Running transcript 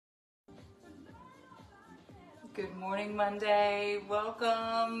Good morning, Monday.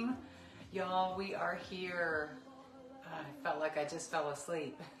 Welcome. Y'all, we are here. I felt like I just fell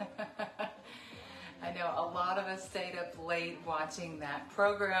asleep. I know a lot of us stayed up late watching that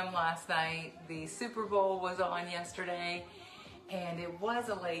program last night. The Super Bowl was on yesterday, and it was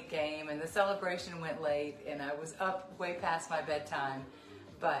a late game, and the celebration went late, and I was up way past my bedtime,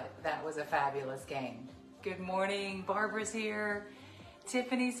 but that was a fabulous game. Good morning. Barbara's here.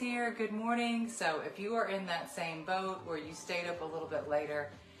 Tiffany's here. Good morning. So if you are in that same boat where you stayed up a little bit later,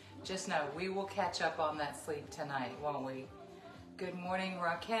 just know we will catch up on that sleep tonight, won't we? Good morning,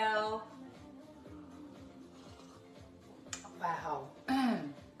 Raquel. Wow. I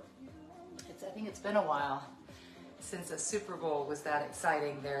think it's been a while since a Super Bowl was that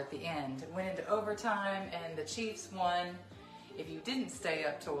exciting there at the end. It went into overtime and the Chiefs won. If you didn't stay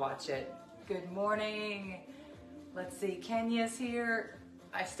up to watch it, good morning. Let's see, Kenya's here.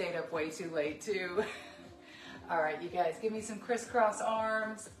 I stayed up way too late too. All right, you guys, give me some crisscross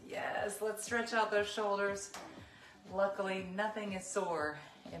arms. Yes, let's stretch out those shoulders. Luckily, nothing is sore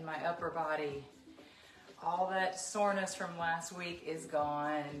in my upper body. All that soreness from last week is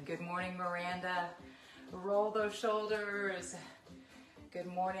gone. Good morning, Miranda. Roll those shoulders. Good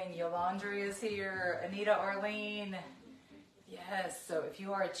morning, Yolandria is here. Anita Arlene. Yes, so if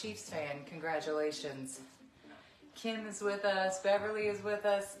you are a Chiefs fan, congratulations. Kim is with us. Beverly is with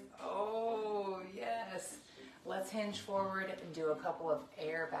us. Oh, yes. Let's hinge forward and do a couple of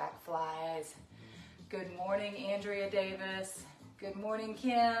air back flies. Good morning, Andrea Davis. Good morning,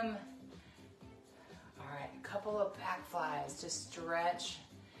 Kim. All right, a couple of back flies. Just stretch.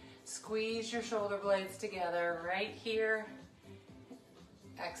 Squeeze your shoulder blades together right here.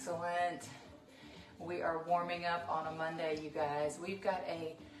 Excellent. We are warming up on a Monday, you guys. We've got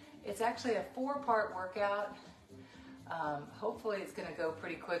it's actually a 4-part workout. Hopefully it's gonna go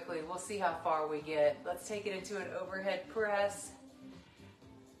pretty quickly. We'll see how far we get. Let's take it into an overhead press.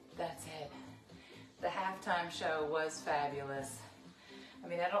 That's it. The halftime show was fabulous. I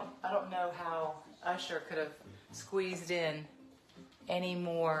mean, I don't know how Usher could have squeezed in any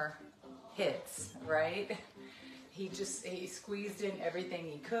more hits, right? He squeezed in everything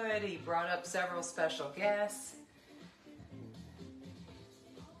he could. He brought up several special guests.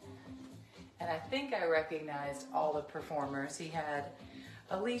 And I think I recognized all the performers. He had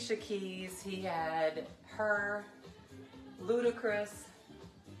Alicia Keys, he had her, Ludacris,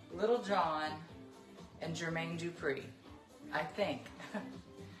 Little John, and Jermaine Dupri, I think.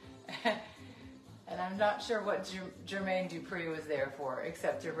 And I'm not sure what Jermaine Dupri was there for,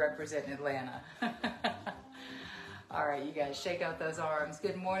 except to represent Atlanta. All right, you guys, shake out those arms.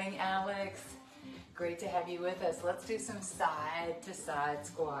 Good morning, Alex. Great to have you with us. Let's do some side to side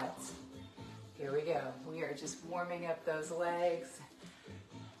squats. Here we go. We are just warming up those legs.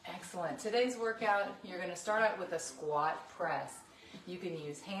 Excellent. Today's workout, you're going to start out with a squat press. You can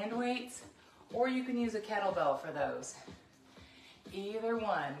use hand weights or you can use a kettlebell for those. Either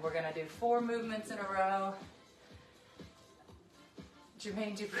one. We're going to do 4 movements in a row.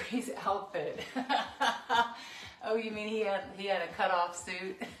 Jermaine Dupri's outfit. Oh, you mean he had a cutoff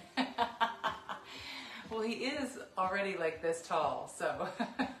suit? Well, he is already like this tall, so.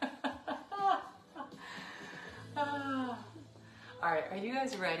 All right, are you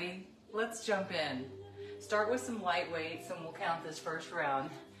guys ready? Let's jump in. Start with some light weights and we'll count this first round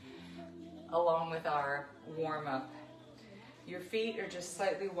along with our warm up. Your feet are just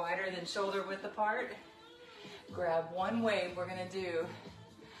slightly wider than shoulder width apart. Grab one weight. We're gonna do,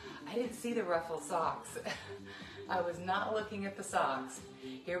 I didn't see the ruffled socks. I was not looking at the socks.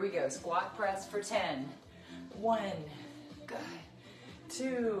 Here we go, squat press for 10. 1, good.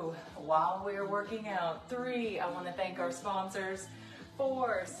 2, while we're working out. 3, I want to thank our sponsors.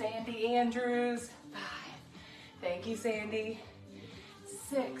 4, Sandy Andrews. 5, thank you, Sandy.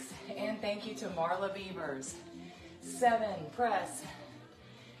 6, and thank you to Marla Beavers. 7, press.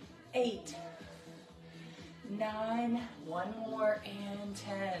 8, 9, one more, and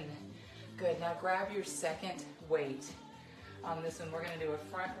 10. Good, now grab your second weight. On this one, we're gonna do a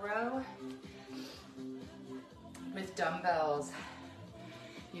front row with dumbbells.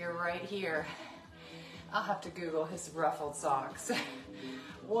 You're right here. I'll have to Google his ruffled socks.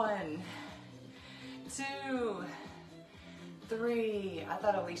 1, 2, 3. I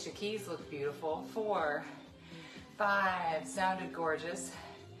thought Alicia Keys looked beautiful. 4, 5, sounded gorgeous.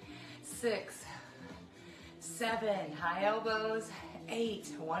 6, 7, high elbows.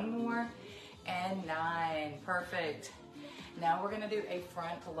 8, one more, and 9, perfect. Now we're gonna do a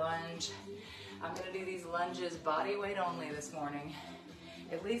front lunge. I'm gonna do these lunges body weight only this morning.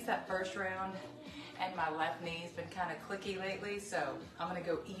 At least that first round, and my left knee's been kind of clicky lately, so I'm gonna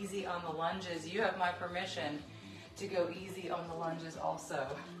go easy on the lunges. You have my permission. to go easy on the lunges also.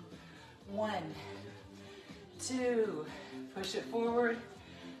 1, 2, push it forward.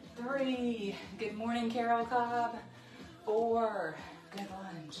 3, good morning, Carol Cobb. 4, good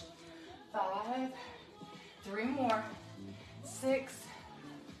lunge. 5, 3 more. 6,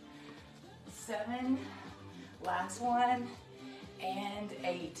 7, last one, and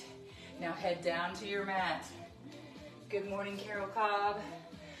 8. Now head down to your mat. Good morning, Carol Cobb.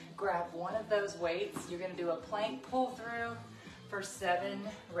 Grab one of those weights. You're gonna do a plank pull through for 7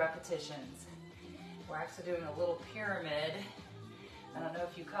 repetitions. We're actually doing a little pyramid. I don't know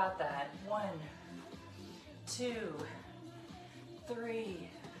if you caught that. 1, 2, 3,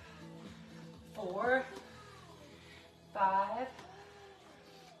 4, 5,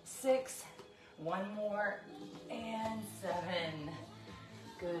 6, one more, and 7.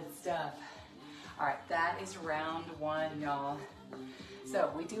 Good stuff. All right, that is round 1, y'all.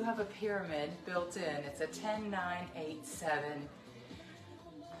 So we do have a pyramid built in. It's a 10, 9, 8, 7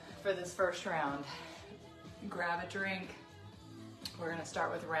 for this first round. Grab a drink. We're gonna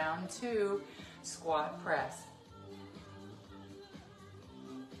start with round 2, squat press.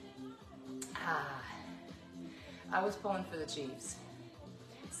 I was pulling for the Chiefs.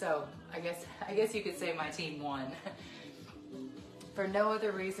 So I guess you could say my team won. For no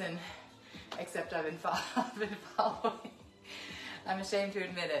other reason except I've been following, I'm ashamed to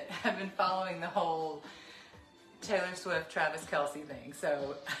admit it, I've been following the whole Taylor Swift, Travis Kelce thing.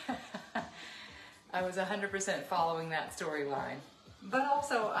 So I was 100% following that storyline. But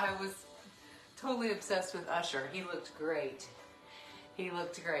also I was totally obsessed with Usher. He looked great. He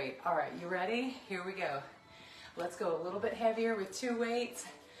looked great. All right, you ready? Here we go. Let's go a little bit heavier with 2 weights.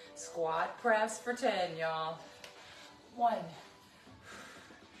 Squat press for 10, y'all. 1,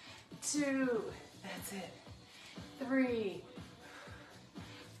 2, that's it. 3,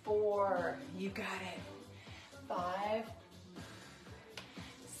 4, you got it. 5,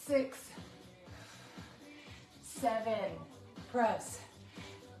 6, 7, press.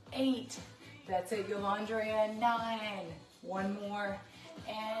 8, that's it, Yolandria. 9, one more,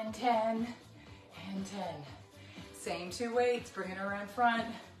 and 10, and 10. Same 2 weights, bring it around front.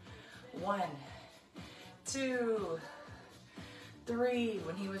 1, 2, 3,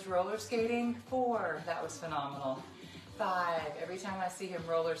 when he was roller skating. 4, that was phenomenal. 5, every time I see him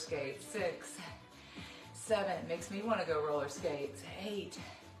roller skate. 6, 7, makes me want to go roller skates. 8,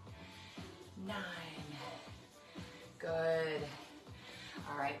 9, good.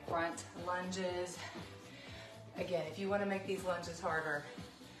 All right, front lunges. Again, if you want to make these lunges harder,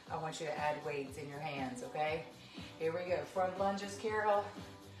 I want you to add weights in your hands, okay? Here we go, front lunges, Carol.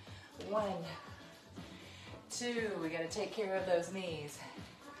 1, 2, we gotta take care of those knees.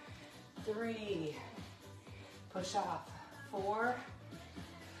 3, push off. 4,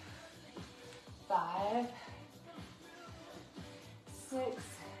 5, 6,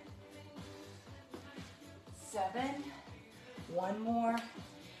 7, one more,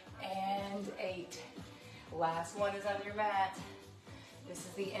 and 8. Last one is on your mat. This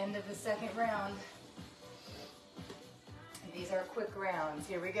is the end of the second round. These are quick rounds.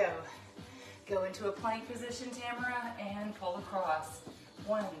 Here we go. Go into a plank position, Tamara, and pull across.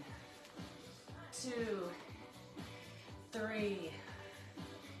 1, 2, 3,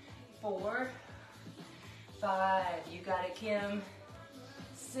 4, 5. You got it, Kim.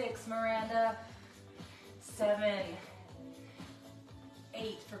 6, Miranda. 7,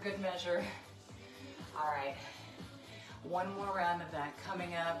 8 for good measure. All right. One more round of that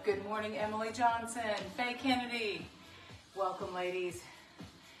coming up. Good morning, Emily Johnson. Faye Kennedy. Welcome, ladies.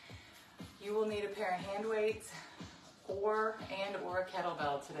 You will need a pair of hand weights or a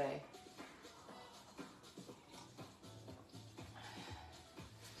kettlebell today.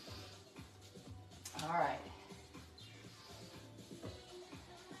 All right.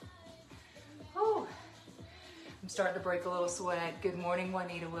 Whew. I'm starting to break a little sweat. Good morning,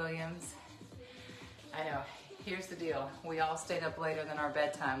 Juanita Williams. I know. Here's the deal. We all stayed up later than our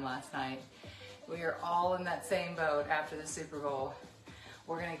bedtime last night. We are all in that same boat after the Super Bowl.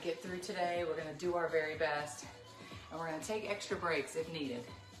 We're going to get through today. We're going to do our very best. And we're going to take extra breaks if needed.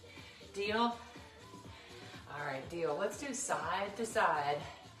 Deal? All right, deal. Let's do side to side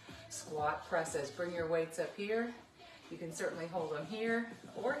squat presses. Bring your weights up here. You can certainly hold them here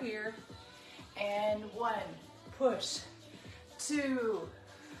or here. And 1, push. 2,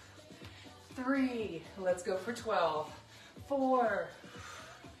 3, let's go for 12. 4,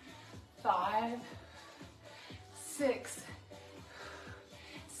 5, 6,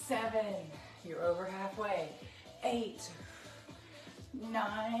 7, you're over halfway. 8,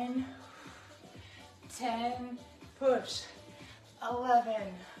 9, 10, push. 11,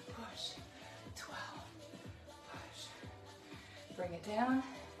 push. 12, push. Bring it down.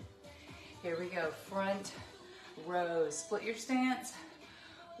 Here we go, front rows. Split your stance.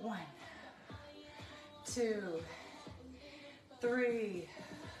 1, 2, 3,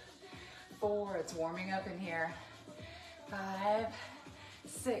 4. It's warming up in here. 5,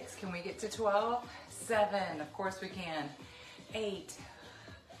 6. Can we get to 12? 7. Of course we can. 8,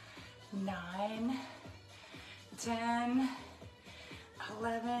 9, 10,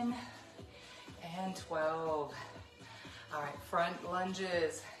 11, and 12. All right, front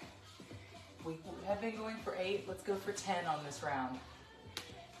lunges. We have been going for 8. Let's go for 10 on this round.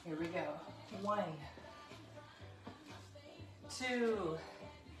 Here we go. 1, 2,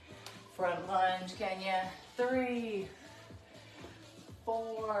 front lunge, Kenya. 3,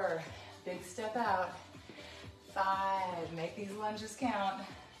 4, big step out. 5, make these lunges count.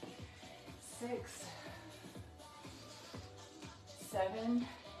 6, 7,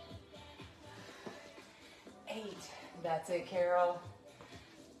 8. That's it, Carol.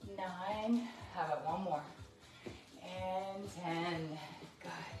 9. How about one more? And 10.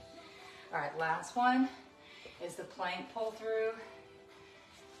 Good. All right, last one is the plank pull through.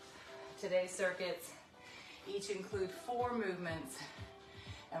 Today's circuits each include 4 movements,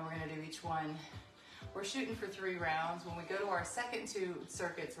 and we're gonna do each one. We're shooting for 3 rounds. When we go to our second 2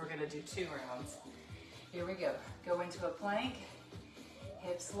 circuits, we're gonna do 2 rounds. Here we go. Go into a plank,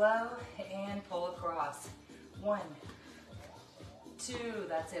 hips low, and pull across. 1, 2,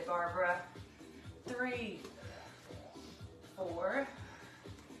 that's it, Barbara. 3, 4,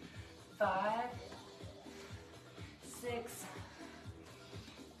 5, 6,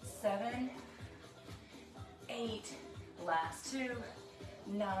 7, 8, last 2,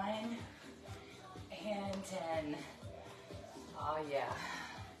 9, and 10. Oh yeah.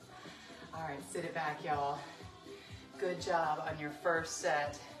 All right, sit it back, y'all. Good job on your first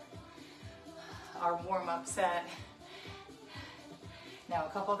set. Our warm-up set. Now a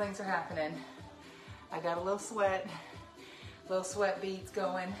couple things are happening. I got a little sweat beads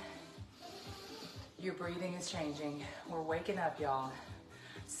going. Your breathing is changing. We're waking up, y'all.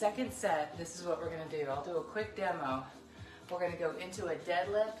 Second set, this is what we're gonna do. I'll do a quick demo. We're gonna go into a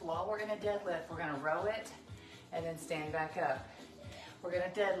deadlift. While we're in a deadlift, we're gonna row it and then stand back up. We're gonna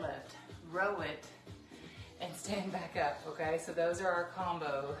deadlift, row it, and stand back up, okay? So those are our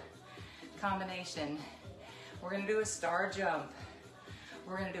combination. We're gonna do a star jump.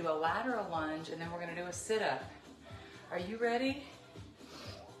 We're gonna do a lateral lunge, and then we're gonna do a sit-up. Are you ready?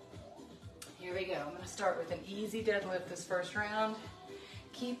 Here we go. I'm gonna start with an easy deadlift this first round.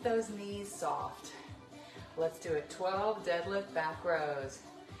 Keep those knees soft. Let's do it. 12 deadlift back rows.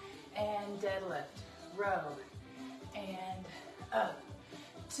 And deadlift, row, and up.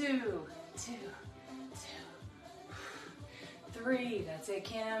 2, 2, 2. 3, that's it,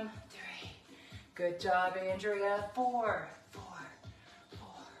 Kim. 3. Good job, Andrea. 4, 4, 4.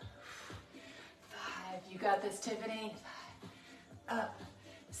 5, you got this, Tiffany. 5, up.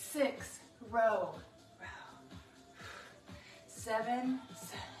 6, row, row. 7,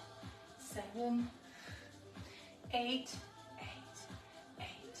 7, 8, 8, 8,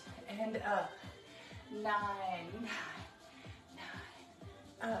 and up. 9, 9,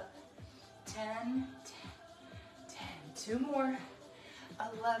 9, up. 10, 10, 10. 2 more.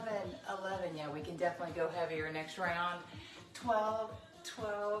 11, 11. Yeah, we can definitely go heavier next round. 12,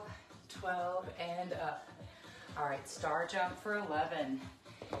 12, 12, and up. All right, star jump for 11.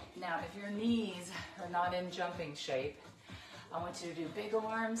 Now, if your knees are not in jumping shape, I want you to do big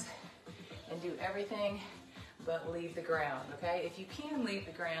arms and do everything but leave the ground, okay? If you can leave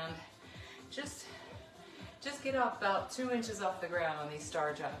the ground, just get up about 2 inches off the ground on these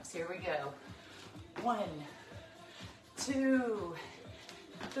star jumps. Here we go. 1, 2,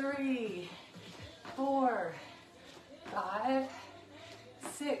 3, 4, 5,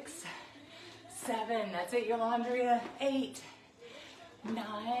 6, 7. That's it, Yolandria. 8,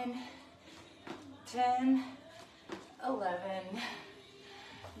 9, 10, 11.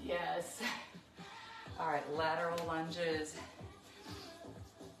 Yes. All right, lateral lunges.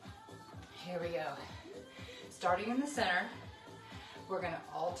 Here we go. Starting in the center, we're gonna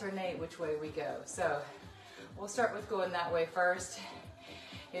alternate which way we go. So we'll start with going that way first.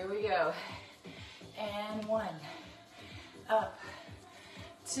 Here we go. And 1, up,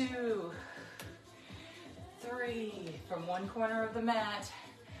 2, 3, from one corner of the mat,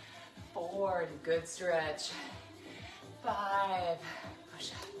 4, good stretch, 5,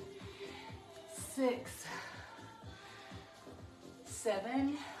 push up, 6,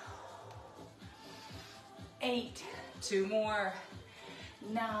 7, 8, 2 more,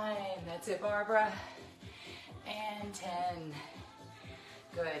 9, that's it, Barbara, and 10.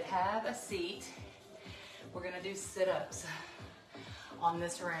 Good, have a seat. We're gonna do sit-ups. on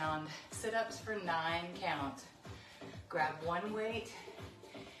this round. Sit-ups for 9 count. Grab one weight.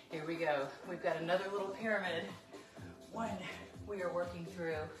 Here we go. We've got another little pyramid. 1, we are working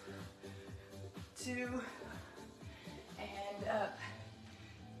through. 2, and up.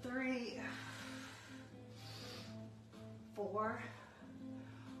 3, 4,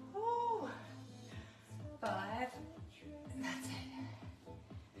 ooh, 5, that's it.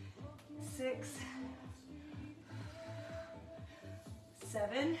 6,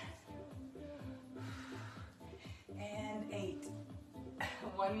 7, and 8.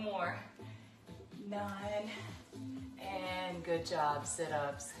 One more. 9, and good job,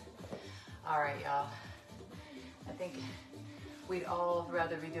 sit-ups. All right, y'all. I think we'd all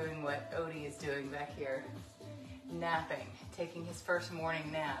rather be doing what Odie is doing back here. Napping, taking his first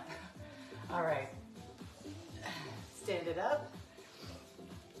morning nap. All right, stand it up.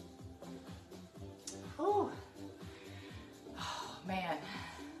 Ooh. Oh, man.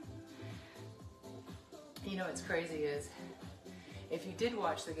 You know what's crazy is, if you did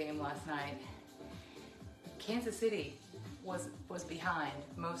watch the game last night, Kansas City was behind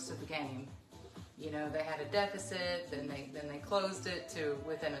most of the game. You know, they had a deficit, then they closed it to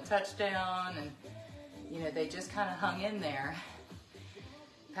within a touchdown, and you know, they just kind of hung in there.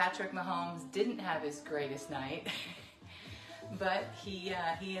 Patrick Mahomes didn't have his greatest night, but he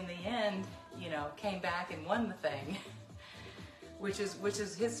in the end, you know, came back and won the thing, which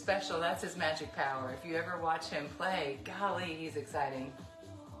is his special. That's his magic power. If you ever watch him play, golly, he's exciting.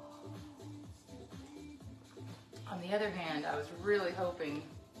 On the other hand, I was really hoping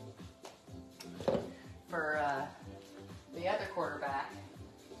for the other quarterback.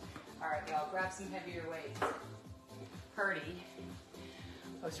 All right, y'all, grab some heavier weights. Purdy.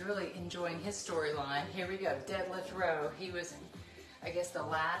 I was really enjoying his storyline. Here we go, deadlift row. He was, I guess, the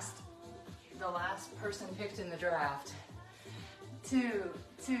last person picked in the draft. 2,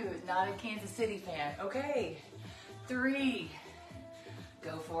 not a Kansas City fan. Okay, 3,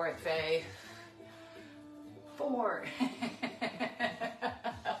 go for it, Faye. 4,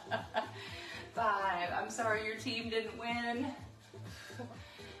 5, I'm sorry your team didn't win.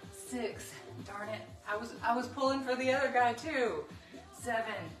 6, darn it, I was pulling for the other guy too. 7,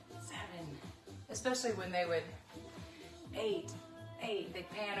 especially when they would, 8, they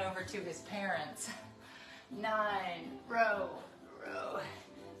pan over to his parents. 9, row,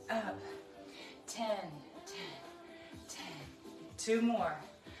 up. 10, 2 more.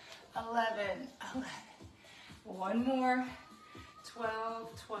 11, one more. 12,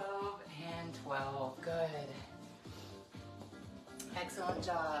 and 12, good. Excellent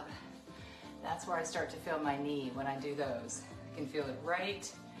job. That's where I start to feel my knee when I do those. I can feel it right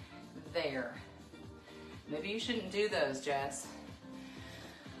there. Maybe you shouldn't do those, Jess.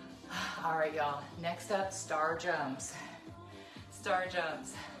 All right, y'all. Next up, star jumps. Star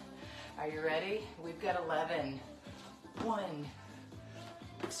jumps. Are you ready? We've got 11. 1,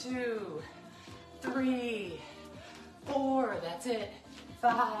 2, 3, 4, that's it.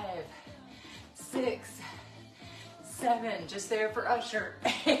 5, 6, 7, just there for Usher.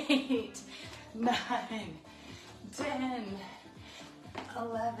 8, 9, 10,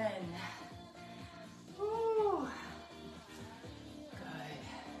 11. Woo. Good.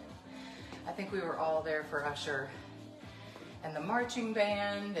 I think we were all there for Usher. And the marching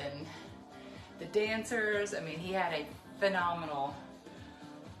band and the dancers. I mean, he had a phenomenal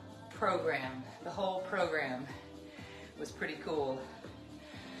program. The whole program was pretty cool.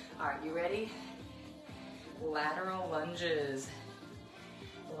 All right, you ready? Lateral lunges.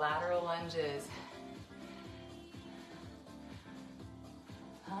 Lateral lunges.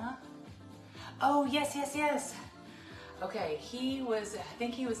 Huh? Oh, yes. Okay, I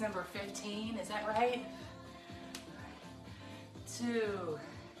think he was number 15, is that right? 2,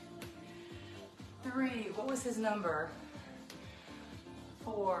 3, what was his number?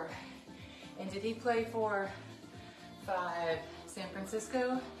 4, and did he play for 5, San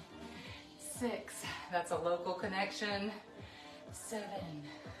Francisco? 6, that's a local connection. 7,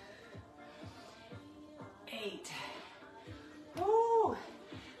 8, woo,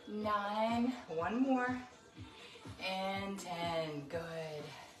 9, one more, and 10, good.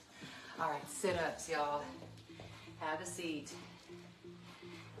 All right, sit-ups, y'all. Have a seat.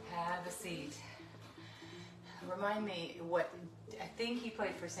 Have a seat. Remind me what, I think he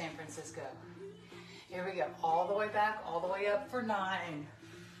played for San Francisco. Here we go, all the way back, all the way up for 9.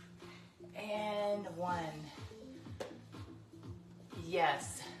 And 1.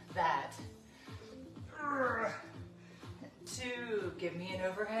 Yes, that. 2, give me an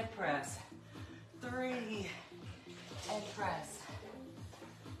overhead press. 3, and press.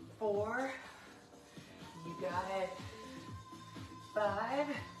 4, you got it. 5,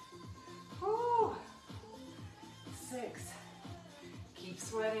 whoo, 6, keep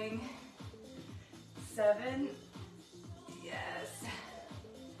sweating, 7, yes,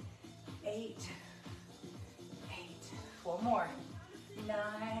 8, 1 more, 9,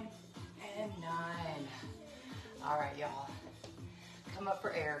 and 9. All right, y'all, come up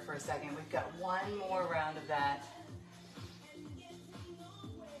for air for a second. We've got one more round of that.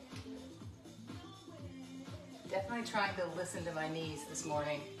 Definitely trying to listen to my knees this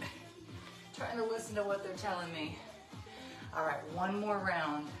morning. Trying to listen to what they're telling me. All right, one more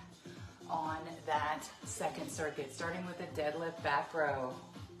round on that second circuit, starting with a deadlift back row.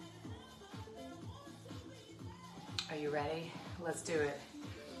 Are you ready? Let's do it.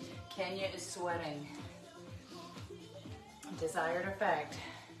 Kenya is sweating. Desired effect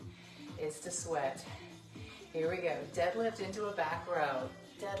is to sweat. Here we go. Deadlift into a back row.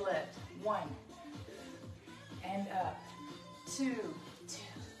 Deadlift. 1. And up. 2, 2,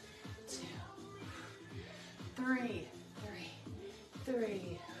 2. 3,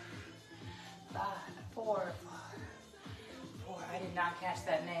 3. 5, 4. I did not catch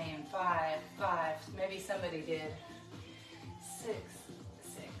that name. 5. Maybe somebody did. 6.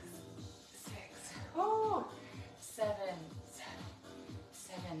 Oh, 7.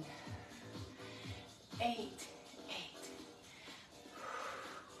 8.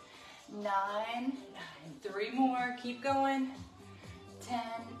 9. 3 more. Keep going. 10.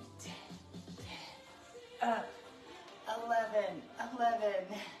 Up. 11.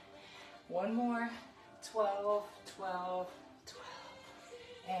 1 more. 12.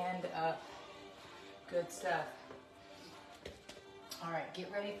 And up. Good stuff. All right,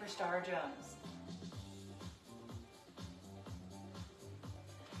 get ready for star jumps.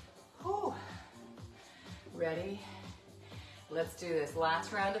 Whew. Ready? Let's do this.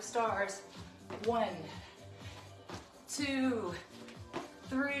 Last round of stars. 1, 2,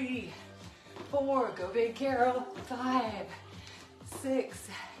 3, 4. Go big, Carol. 5, 6,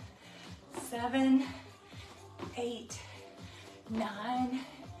 7, 8, 9,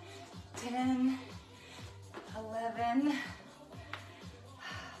 10, 11.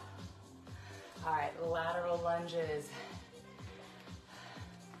 All right, lateral lunges.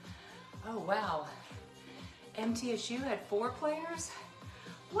 Oh, wow. MTSU had 4 players?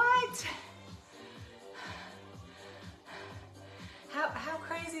 What? How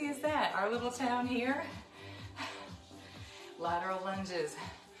crazy is that? Our little town here? Lateral lunges.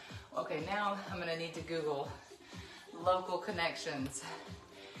 Okay, now I'm gonna need to Google local connections.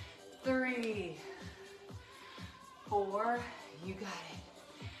 3, 4, you got it.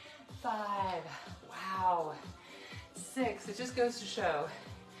 5, wow. 6, it just goes to show.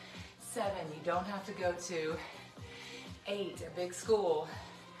 7, you don't have to go to. 8, a big school.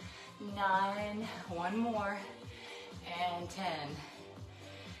 9, 1 more. And 10,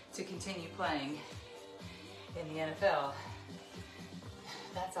 to continue playing in the NFL.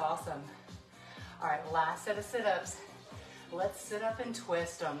 That's awesome. All right, last set of sit-ups. Let's sit up and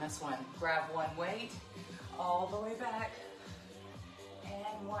twist on this one. Grab one weight, all the way back.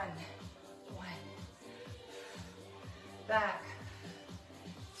 And 1. Back.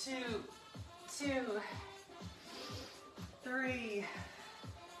 2, 3,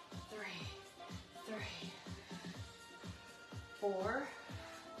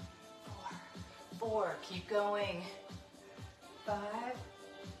 4. Keep going. 5.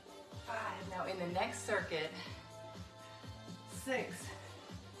 Now in the next circuit, 6.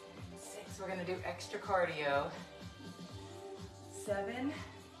 We're gonna do extra cardio. 7.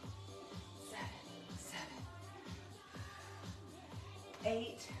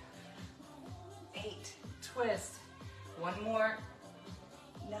 8. Twist. 1 more.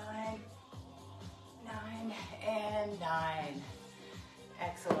 9. And 9.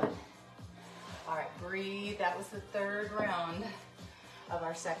 Excellent. All right, breathe. That was the 3rd round of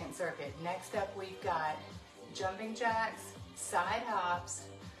our second circuit. Next up, we've got jumping jacks, side hops,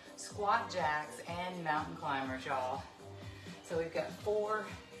 squat jacks, and mountain climbers, y'all. So we've got four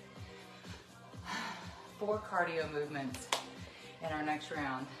cardio movements in our next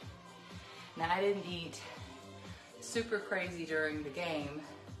round. Now, I didn't eat super crazy during the game,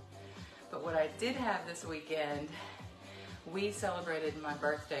 but what I did have this weekend, we celebrated my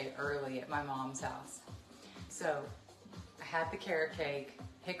birthday early at my mom's house. So I had the carrot cake,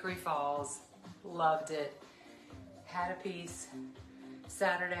 Hickory Falls, loved it, had a piece.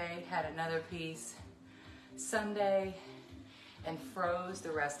 Saturday, had another piece. Sunday, and froze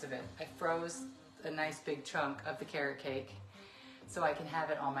the rest of it. I froze a nice big chunk of the carrot cake so I can have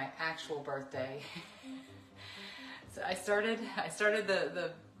it on my actual birthday. So I started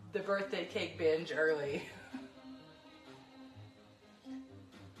the birthday cake binge early.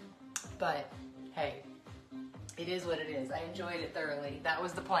 But hey, it is what it is. I enjoyed it thoroughly. That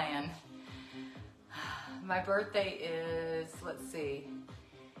was the plan. My birthday is, let's see,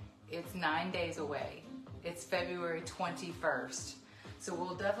 it's 9 days away. It's February 21st. So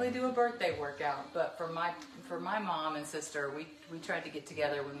we'll definitely do a birthday workout, but for my mom and sister, we tried to get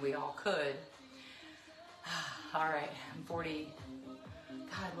together when we all could. All right, I'm 40.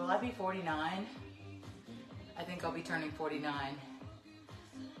 God, will I be 49? I think I'll be turning 49.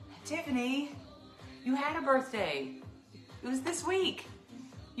 Tiffany, you had a birthday. It was this week.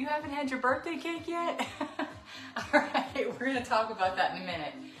 You haven't had your birthday cake yet? All right, we're gonna talk about that in a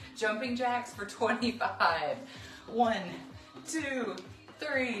minute. Jumping jacks for 25. 1, 2,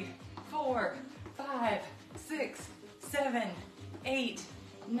 3, 4, 5, 6, 7, 8,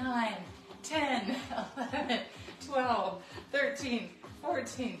 9, 10, 11, 12, 13,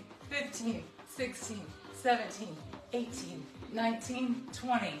 14, 15, 16, 17, 18, 19,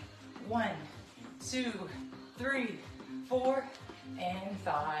 20. 1, 2, 3, 4, and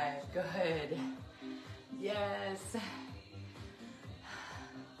 5. Good. Yes.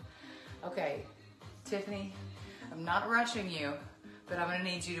 Okay, Tiffany, I'm not rushing you, but I'm gonna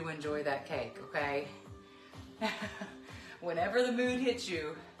need you to enjoy that cake, okay? Whenever the mood hits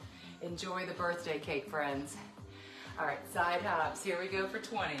you, enjoy the birthday cake, friends. All right, side hops. Here we go for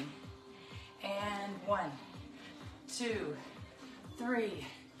 20. And 1, 2, 3,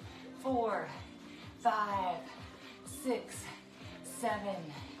 4, 5, 6, 7,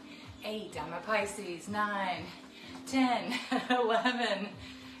 8. I'm a Pisces. 9, 10, 11,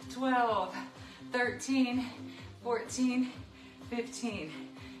 12, 13, 14, 15,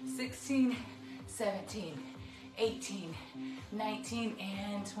 16, 17, 18, 19,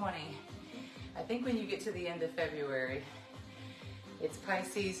 and 20. I think when you get to the end of February, it's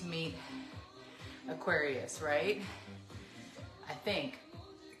Pisces meet Aquarius, right? I think,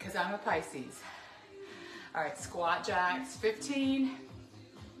 because I'm a Pisces. All right, squat jacks, 15,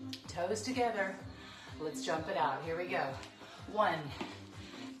 toes together. Let's jump it out. Here we go. 1,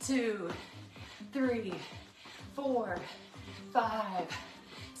 2, 3, 4, 5,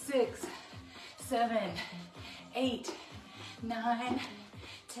 6, 7, 8, 9,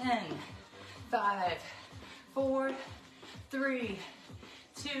 10, 5, 4, 3,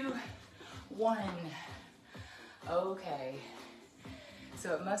 2, 1. Okay.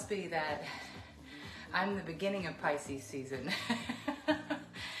 So it must be that I'm the beginning of Pisces season.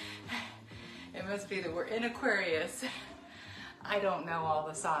 It must be that we're in Aquarius. I don't know all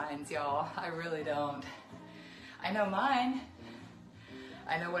the signs, y'all. I really don't. I know mine.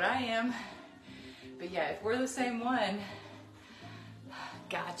 I know what I am. But yeah, if we're the same one,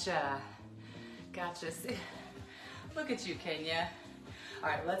 gotcha. Gotcha. See? Look at you, Kenya. All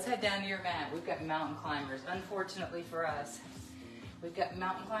right, let's head down to your mat. We've got mountain climbers. Unfortunately for us, we've got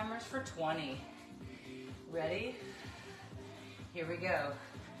mountain climbers for 20. Ready? Here we go.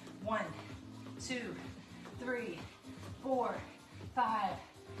 1, 2, 3, 4, 5,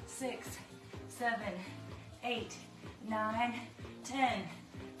 6, 7, 8, 9, 10,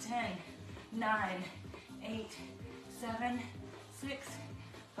 10, 9, 8, 7, 6,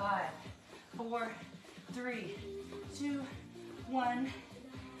 5, 4, 3, 2, 1.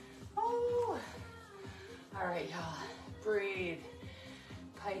 Oh. All right, y'all, breathe.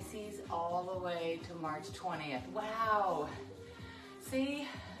 Pisces all the way to March 20th. Wow. See,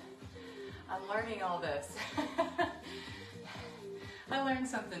 I'm learning all this. I learn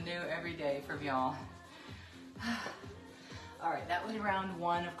something new every day from y'all. All right, that was round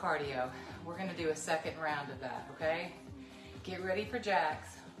 1 of cardio. We're gonna do a second round of that, okay? Get ready for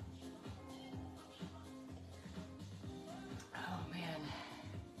jacks. Oh man.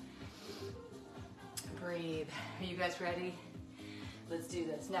 Breathe. Are you guys ready? Let's do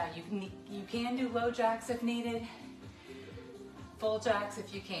this. Now you can do low jacks if needed. Full jacks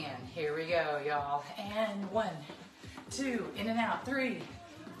if you can. Here we go, y'all. And 1, 2, in and out. 3,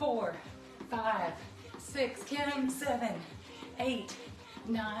 4, 5, 6, Kim, 7, 8,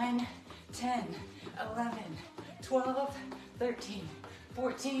 9, 10, 11, 12, 13,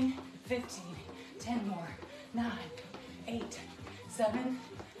 14, 15, 10 more. 9, 8, 7,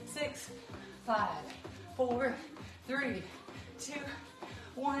 6, 5, 4, 3, 2,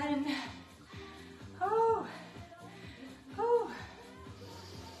 1. Oh. Oh.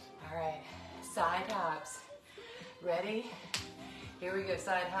 All right, side hops. Ready? Here we go,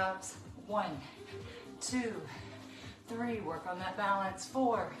 side hops. 1, 2, 3. Work on that balance.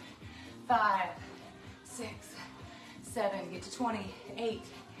 4, 5, 6, 7. Get to 20. 8,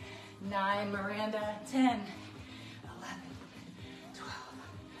 9. Miranda. 10, 11, 12,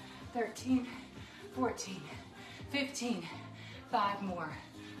 13, 14, 15. 5 more.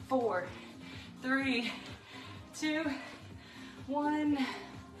 4, 3, 2, 1.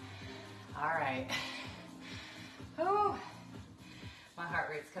 All right. Oh, my heart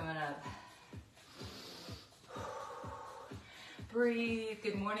rate's coming up. Breathe.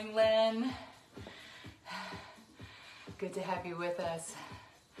 Good morning, Lynn. Good to have you with us.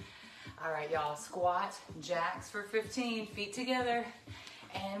 All right, y'all. Squat jacks for 15. Feet together.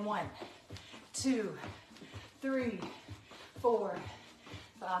 And 1, 2, 3, 4,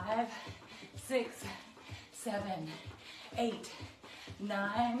 5, 6, 7, 8,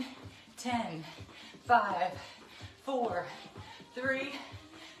 9, 10. 5, 4, 3,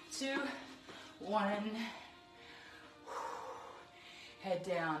 2, 1. Head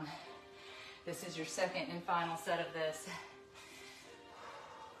down. This is your second and final set of this.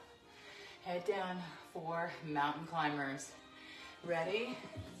 Head down for mountain climbers. Ready?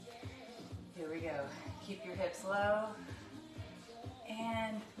 Here we go. Keep your hips low.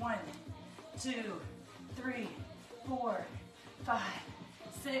 And 1, 2, 3, 4, 5,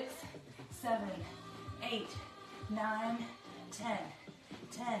 6, 7, 8, 9, 10.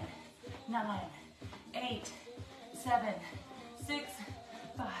 10, 9, 8, 7, 6,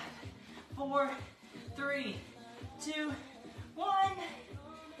 5, 4, 3, 2, 1.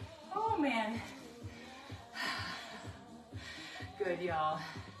 Oh man. Good, y'all.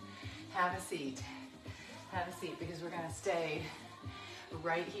 Have a seat. Have a seat because we're gonna stay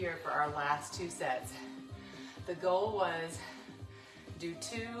right here for our last 2 sets. The goal was do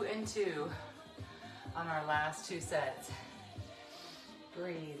 2 and 2 on our last 2 sets.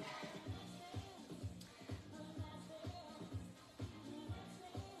 Breathe.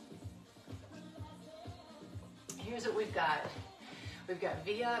 Here's what we've got. We've got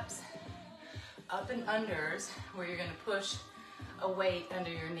V-ups, up and unders, where you're gonna push a weight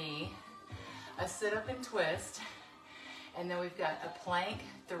under your knee, a sit-up and twist, and then we've got a plank,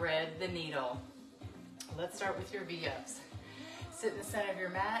 thread the needle. Let's start with your V-ups. Sit in the center of your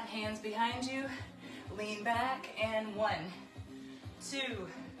mat, hands behind you, lean back, and 1, 2,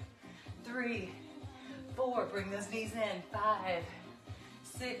 3, 4, bring those knees in, 5,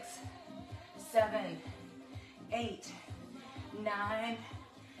 6, 7, 8, 9,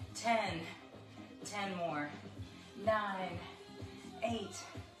 10, 10 more, 9, 8,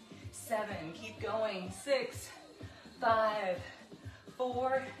 7, keep going, 6, 5,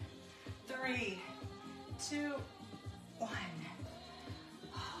 4, 3, 2, 1.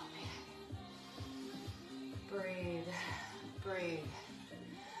 Oh man. Breathe, breathe.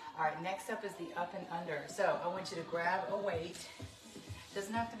 All right, next up is the up and under. So I want you to grab a weight.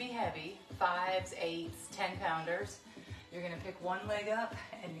 Doesn't have to be heavy, 5s, 8s, 10 pounders. You're gonna pick one leg up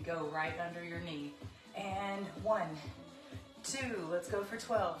and go right under your knee. And 1, 2, let's go for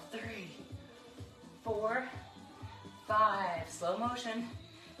 12, 3, 4, 5, slow motion,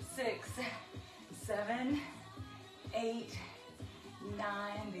 6, 7, 8,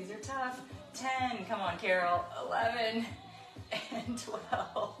 9, these are tough, 10, come on Carol, 11, and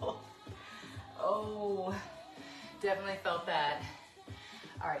 12. Oh, definitely felt that.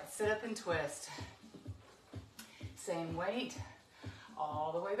 All right, sit up and twist. Same weight,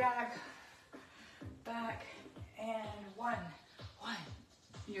 all the way back, back, and 1, 1.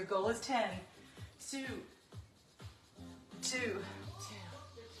 Your goal is 10, 2, 2,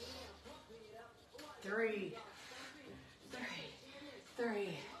 3,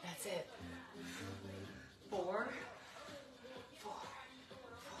 3, that's it. 4, 4,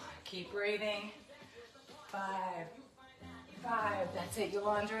 keep breathing. 5, 5, that's it,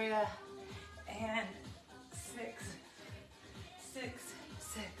 Yolandria. And 6, 6,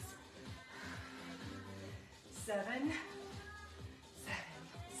 6, 7, 7,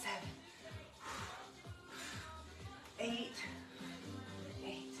 7, 8,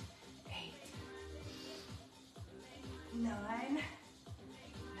 8, 8, 9, 9,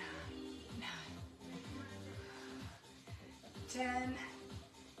 9, 10,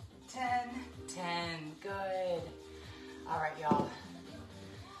 10, 10, good. All right, y'all.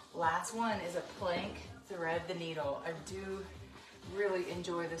 Last one is a plank, thread the needle. I do really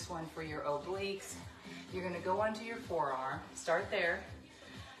enjoy this one for your obliques. You're gonna go onto your forearm, start there,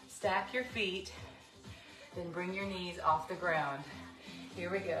 stack your feet, then bring your knees off the ground. Here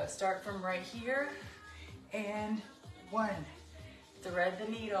we go, start from right here, and 1, thread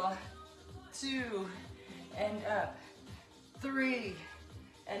the needle, 2, and up, 3,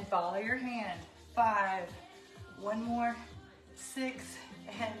 and follow your hand, 5, 1 more, 6,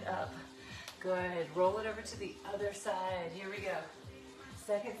 and up. Good, roll it over to the other side. Here we go.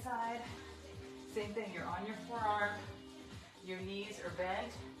 Second side, same thing, you're on your forearm, your knees are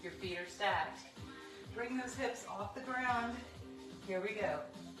bent, your feet are stacked. Bring those hips off the ground. Here we go.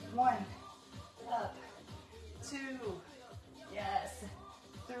 1, up, 2, yes,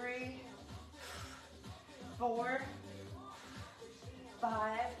 3, 4,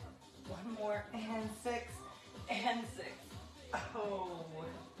 5, one more, and 6, and 6. Oh,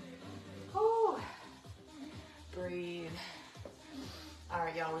 whew. Breathe. All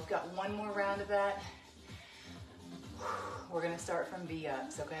right, y'all, we've got one more round of that. We're gonna start from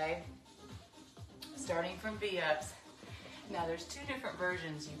V-ups, okay? Starting from V-ups. Now, there's two different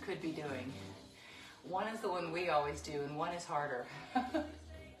versions you could be doing. One is the one we always do, and one is harder.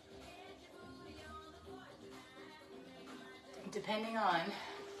 Depending on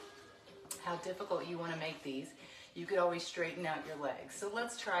how difficult you want to make these, you could always straighten out your legs. So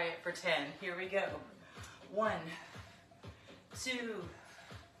let's try it for 10. Here we go. 1, 2,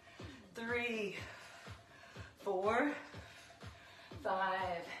 3, 4, 5,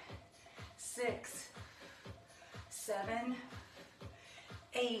 6, 7,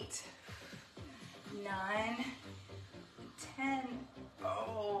 8, 9, 10.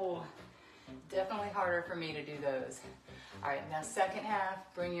 Oh, definitely harder for me to do those. All right, now second half,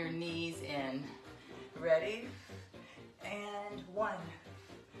 bring your knees in. Ready? And 1,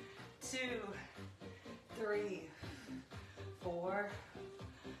 2, 3, 4,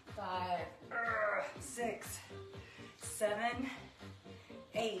 5, 6, 7,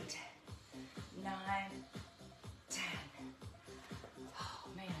 8, 9, 10. Oh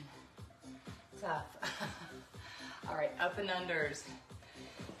man, tough. All right, up and unders.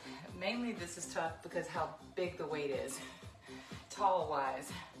 Mainly this is tough because how big the weight is, tall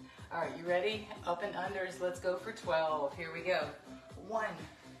wise. All right, you ready? Up and unders, let's go for 12. Here we go. 1,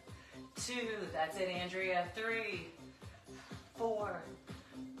 2, that's it, Andrea. 3, 4,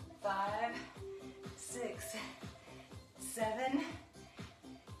 5, 6, 7,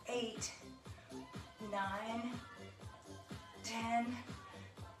 8, 9, 10,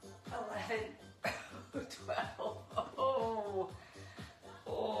 11, 12.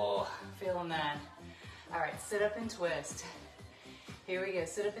 Oh, feeling that. All right, sit up and twist. Here we go,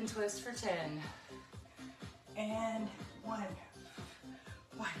 sit up and twist for 10. And 1,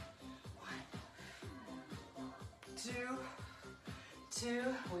 2,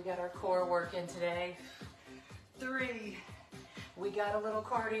 2, we got our core work in today. 3, we got a little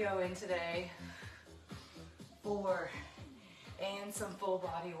cardio in today. 4, and some full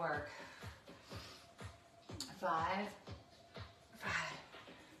body work. 5,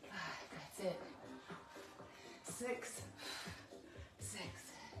 that's it. 6,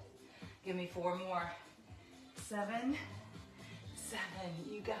 give me 4 more. 7,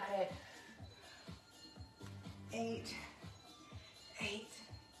 you got it. 8,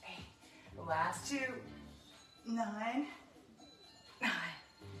 last 2, 9,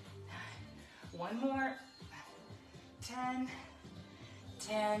 one more, 10,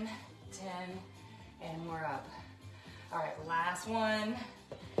 and we're up. All right, last one,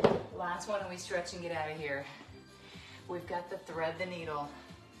 and we stretch and get out of here. We've got the thread the needle.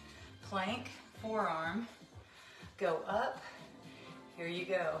 Plank, forearm, go up, here you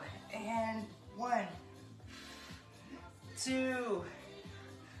go, and 1, 2,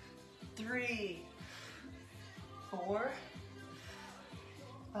 3, 4,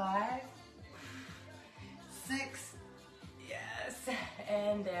 5, 6, yes,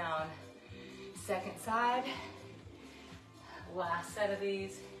 and down. Second side, last set of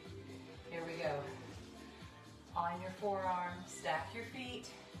these, here we go. On your forearm, stack your feet,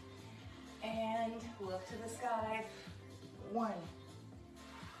 and look to the sky. 1,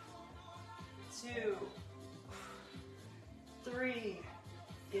 2, 3,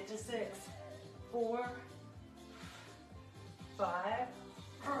 get to 6, 4, 5,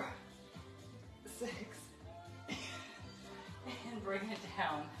 6, and bring it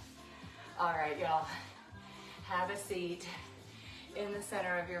down. All right, y'all, have a seat in the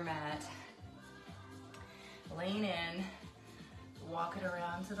center of your mat. Lean in, walk it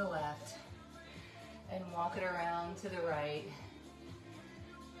around to the left, and walk it around to the right.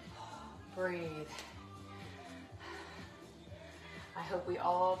 Breathe. I hope we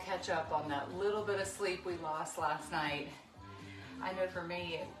all catch up on that little bit of sleep we lost last night. I know for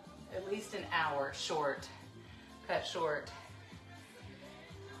me, at least an hour short, cut short.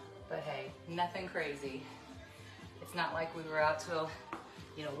 But hey, nothing crazy. It's not like we were out till,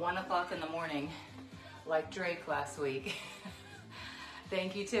 1 o'clock in the morning like Drake last week.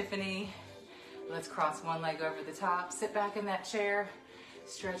 Thank you, Tiffany. Let's cross one leg over the top. Sit back in that chair.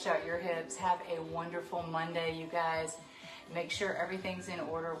 Stretch out your hips. Have a wonderful Monday, you guys. Make sure everything's in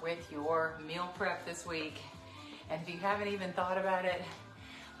order with your meal prep this week. And if you haven't even thought about it,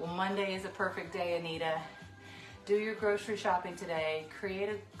 well, Monday is a perfect day, Anita. do your grocery shopping today. Create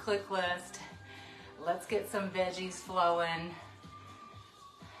a click list. Let's get some veggies flowing.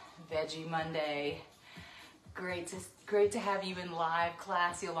 Veggie Monday. Great to have you in live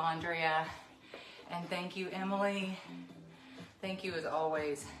class, Yolandria. And thank you, Emily. Thank you as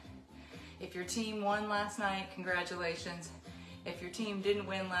always. If your team won last night, congratulations. If your team didn't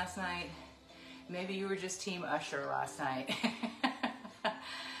win last night, maybe you were just Team Usher last night.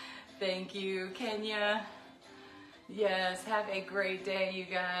 Thank you, Kenya. Yes, have a great day, you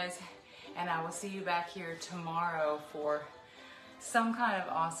guys. And I will see you back here tomorrow for some kind of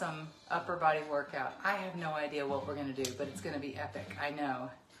awesome upper body workout. I have no idea what we're gonna do, but it's gonna be epic, I know.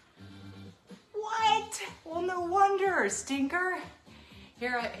 What? Well, no wonder, stinker.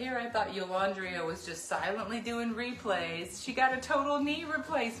 Here I thought Yolandria was just silently doing replays. She got a total knee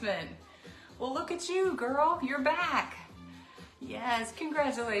replacement. Well, look at you, girl, you're back. Yes,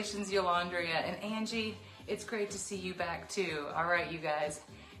 congratulations, Yolandria. And Angie, it's great to see you back too. All right, you guys.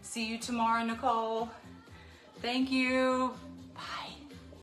 See you tomorrow, Nicole. Thank you.